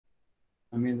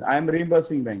I mean, I am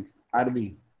reimbursing bank,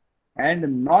 RB,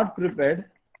 and not prepared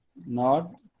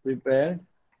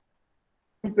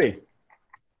to pay.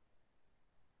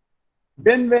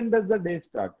 Then when does the day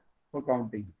start for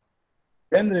counting?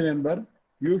 Then remember,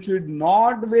 you should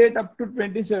not wait up to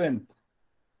 27th.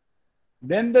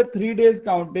 Then the 3 days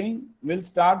counting will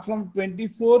start from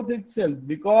 24th itself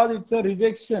because it's a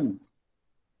rejection.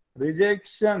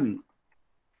 Rejection.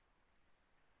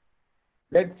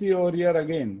 Let's see over here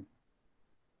again.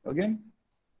 Again.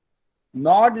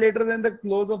 Not later than the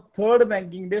close of third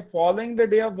banking day following the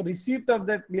day of receipt of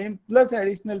that claim plus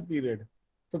additional period.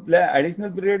 So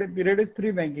additional period is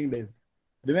 3 banking days.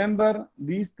 Remember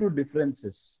these two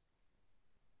differences.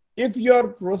 If you are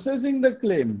processing the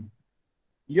claim,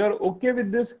 you are okay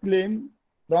with this claim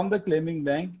from the claiming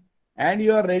bank and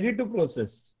you are ready to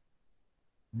process,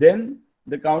 then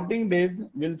the counting days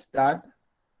will start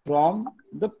from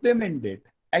the payment date,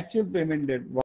 actual payment date.